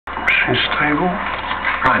His stable.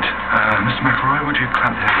 Right. Mr. McElroy, would you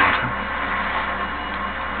clamp the water?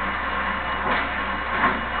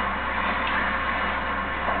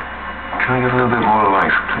 Can I get a little bit more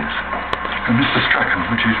light, please? Mr. Strachan,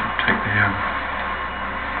 would you take the...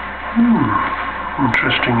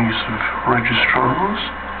 Interesting use of registrars.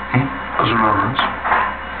 As runners.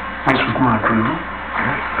 These with my approval.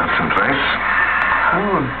 That's in place.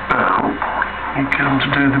 How about you get them to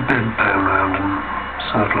do the bedpan round and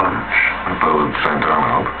serve lunch? A bowl of St.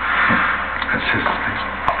 Arnold. That's his, please.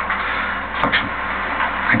 Suction.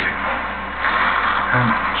 Thank you.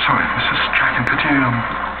 Sorry, Mrs. Strachan, could you,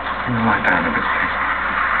 bring the light down a bit, please?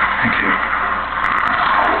 Thank you.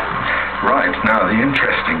 Right, now the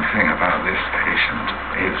interesting thing about this patient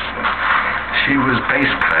is that she was bass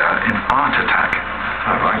player in Art Attack.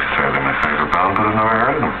 I'd like to say they're my favourite band, but I've never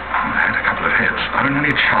heard of them. I had a couple of hits.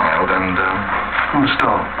 Only Child and, From the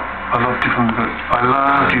start. I loved you from the very... I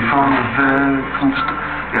loved you from the very... From the start.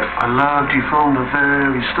 Yeah. I loved you from the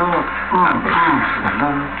very start. I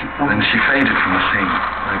loved you from... Then she faded from the scene,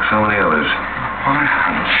 like so many others. My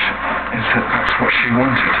hunch is that that's what she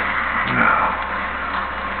wanted. No.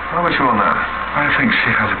 Why would you want that? I think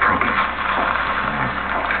she has a problem.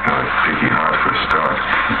 It's pretty hard for a start.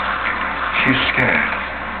 She's scared.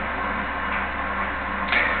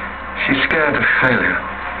 She's scared of failure.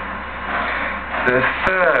 The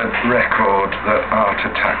third record that Art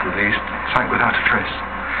Attack released sank without a trace.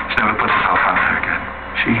 She never put herself out there again.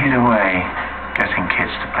 She hid away, getting kids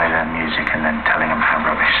to play their music and then telling them how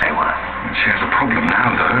rubbish they were. And she has a problem now,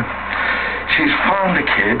 though. She's found a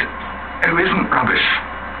kid who isn't rubbish.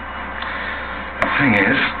 The thing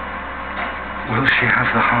is, will she have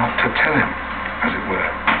the heart to tell him, as it were?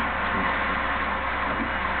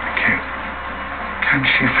 Can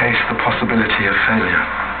she face the possibility of failure?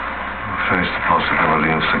 Face the possibility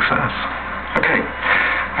of success. Okay.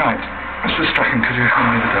 Right. Mr. Strachan, could you hand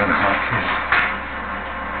me the donor heart, please?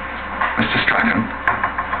 Mr. Strachan?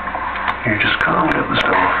 You just can't get the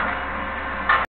stuff.